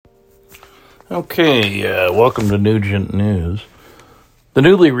Okay, welcome to Nugent News. The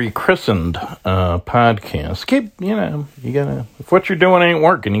newly rechristened podcast. You gotta, if what you're doing ain't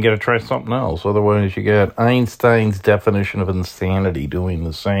working, you gotta try something else. Otherwise, you got Einstein's definition of insanity, doing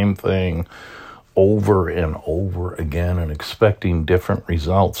the same thing over and over again and expecting different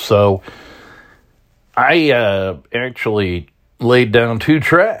results. So, I actually laid down 2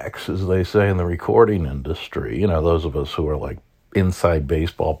 tracks, as they say in the recording industry. You know, those of us who are like inside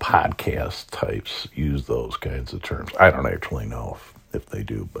baseball podcast types use those kinds of terms. I don't actually know if they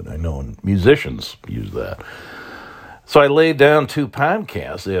do, but I know musicians use that. So I laid down 2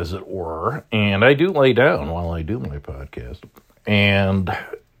 podcasts, as it were, and I do lay down while I do my podcast, and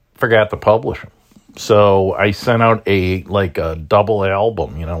forgot to publish them. So I sent out a double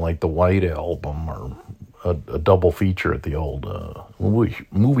album, like the White Album, or a double feature at the old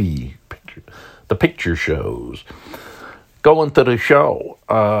movie picture, the picture shows. Going to the show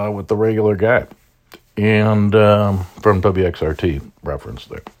with the regular guy, and from WXRT reference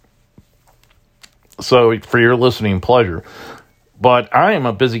there. So for your listening pleasure, but I am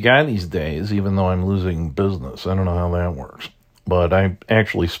a busy guy these days, even though I'm losing business. I don't know how that works, but I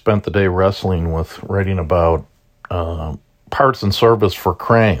actually spent the day wrestling with writing about parts and service for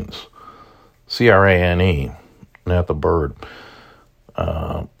cranes, CRANE, not the bird,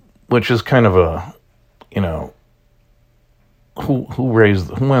 which is kind of a, who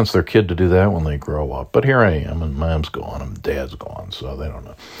wants their kid to do that when they grow up? But here I am, and mom's gone, and dad's gone, so they don't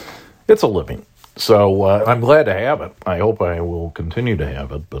know. It's a living. So I'm glad to have it. I hope I will continue to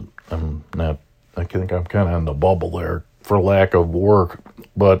have it, but I'm not. I think I'm kind of on the bubble there for lack of work.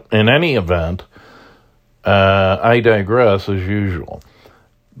 But in any event, I digress as usual.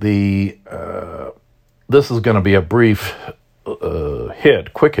 This is going to be a brief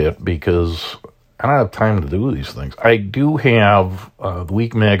quick hit, because I don't have time to do these things. I do have the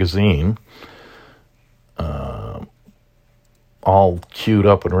Week magazine all queued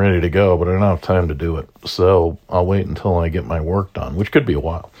up and ready to go, but I don't have time to do it. So I'll wait until I get my work done, which could be a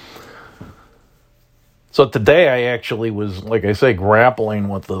while. So today I actually was, like I say, grappling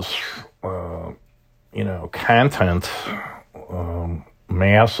with this, content,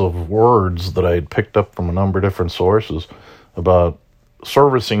 mass of words that I had picked up from a number of different sources about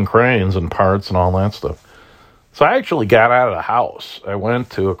servicing cranes and parts and all that stuff. So I actually got out of the house. I went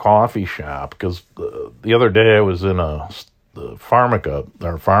to a coffee shop because the other day I was in the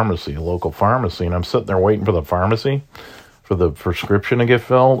pharmacy, a local pharmacy, and I'm sitting there waiting for the pharmacy for the prescription to get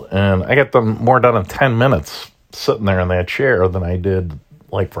filled, and I got more done in 10 minutes sitting there in that chair than I did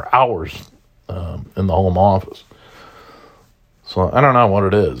for hours in the home office. So I don't know what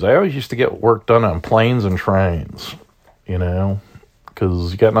it is. I always used to get work done on planes and trains,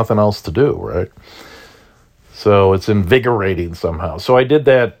 because you got nothing else to do, right? So it's invigorating somehow. So I did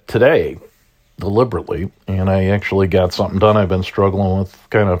that today, deliberately, and I actually got something done I've been struggling with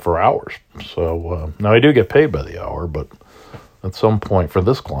kind of for hours. So now I do get paid by the hour, but at some point for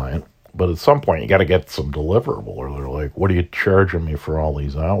this client, but at some point you got to get some deliverable, or they're like, what are you charging me for all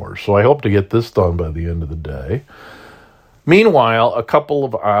these hours? So I hope to get this done by the end of the day. Meanwhile, a couple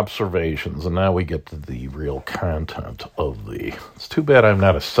of observations, and now we get to the real content of it's too bad I'm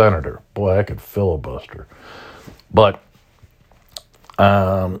not a senator. Boy, I could filibuster. But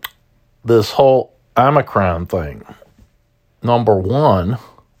this whole Omicron thing, number one,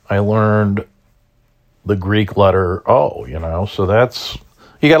 I learned the Greek letter O, so that's,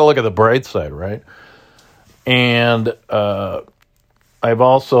 you got to look at the bright side, right? And I've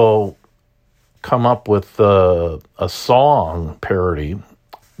also come up with a song parody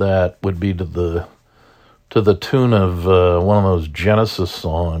that would be to the tune of one of those Genesis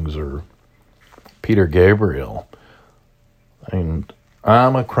songs or Peter Gabriel.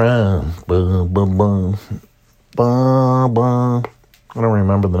 I'm a crime. Ba, ba, ba, ba, ba. I don't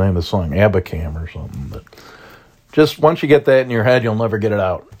remember the name of the song, Abacam or something. But just once you get that in your head, you'll never get it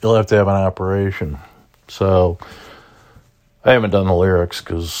out. You'll have to have an operation. So I haven't done the lyrics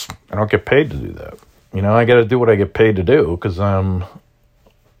because I don't get paid to do that. I got to do what I get paid to do because I'm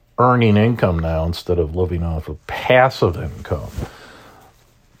earning income now instead of living off of passive income.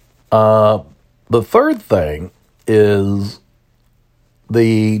 The third thing is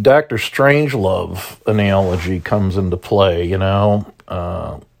the Dr. Strangelove analogy comes into play,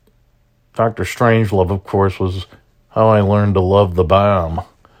 Dr. Strangelove, of course, was how I learned to love the bomb,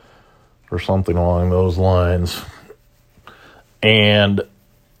 or something along those lines. And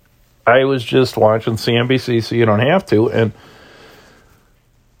I was just watching CNBC, so you don't have to. And,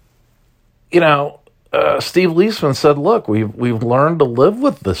 Steve Leisman said, look, we've learned to live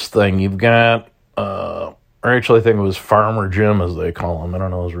with this thing. You've got, or actually I think it was Farmer Jim, as they call him. I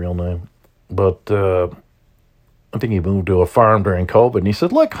don't know his real name. but I think he moved to a farm during COVID, and he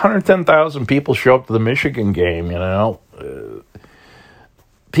said, look, 110,000 people show up to the Michigan game,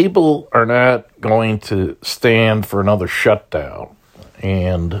 people are not going to stand for another shutdown.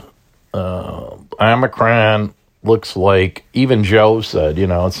 And Omicron looks like, even Joe said,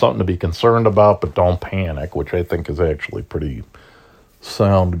 it's something to be concerned about, but don't panic, which I think is actually pretty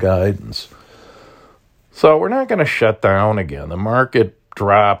sound guidance. So we're not going to shut down again. The market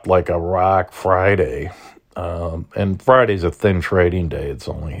dropped like a rock Friday, and Friday's a thin trading day. It's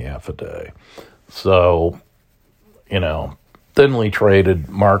only half a day. So, thinly traded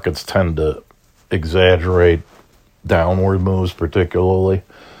markets tend to exaggerate downward moves particularly.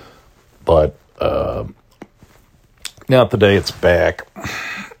 But now today it's back.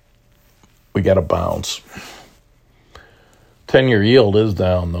 We got to bounce. 10-year yield is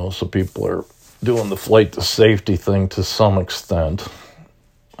down, though, so people are doing the flight to safety thing to some extent.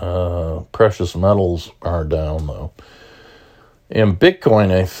 Precious metals are down, though. And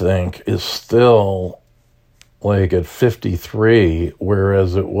Bitcoin, I think, is still like at 53,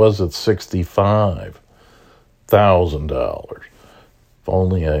 whereas it was at $65,000. If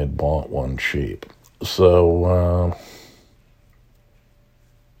only I had bought one cheap. So,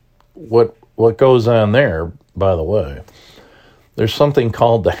 what goes on there, by the way, there's something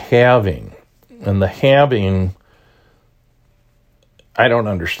called the halving. And the halving, I don't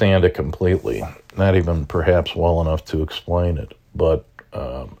understand it completely, not even perhaps well enough to explain it. But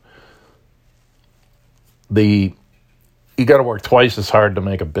you got to work twice as hard to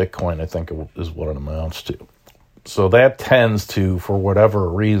make a Bitcoin, I think is what it amounts to. So that tends to, for whatever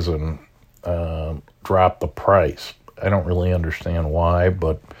reason, drop the price. I don't really understand why,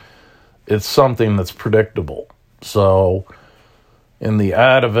 but it's something that's predictable. So in the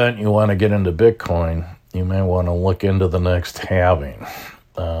odd event you want to get into Bitcoin, you may want to look into the next halving.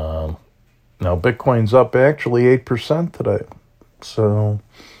 Now, Bitcoin's up actually 8% today. So,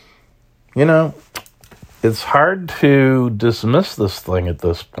 it's hard to dismiss this thing at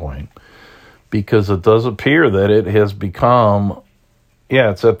this point because it does appear that it has become,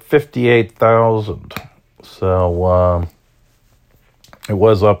 it's at 58,000. So, it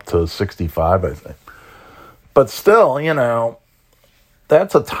was up to 65, I think. But still,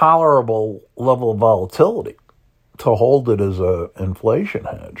 that's a tolerable level of volatility to hold it as a inflation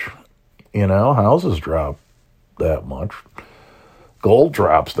hedge. Houses drop that much. Gold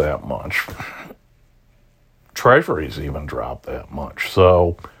drops that much. Treasuries even drop that much.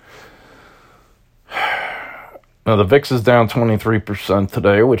 So, now the VIX is down 23%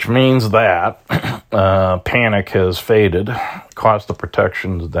 today, which means that panic has faded. Cost of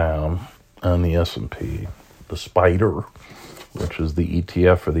protection is down on the S&P. The SPDR, which is the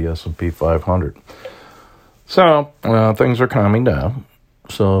ETF for the S&P 500. So, things are calming down.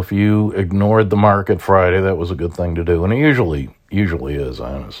 So if you ignored the market Friday, that was a good thing to do. And it usually is,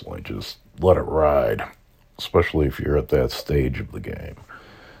 honestly. Just let it ride, especially if you're at that stage of the game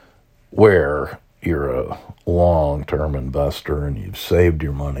where you're a long-term investor and you've saved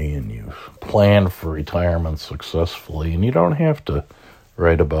your money and you've planned for retirement successfully, and you don't have to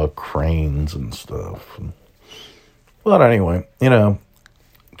write about cranes and stuff. But anyway,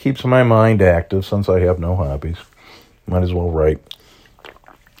 keeps my mind active since I have no hobbies. Might as well write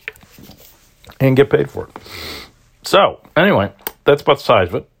and get paid for it. So, anyway, that's about the size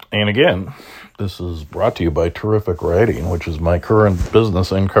of it. And again, this is brought to you by Terrific Writing, which is my current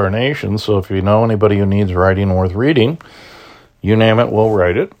business incarnation. So if you know anybody who needs writing worth reading, you name it, we'll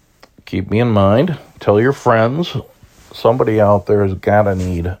write it. Keep me in mind. Tell your friends. Somebody out there has got to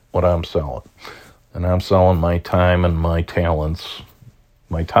need what I'm selling. And I'm selling my time and my talents.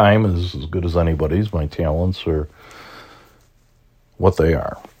 My time is as good as anybody's. My talents are what they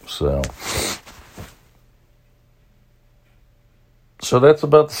are. So that's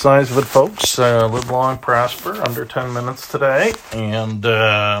about the size of it, folks. Live long, prosper, under 10 minutes today. And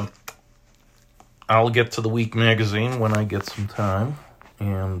I'll get to the Week magazine when I get some time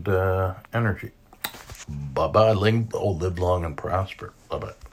and energy. Bye-bye. Live long and prosper. Bye-bye.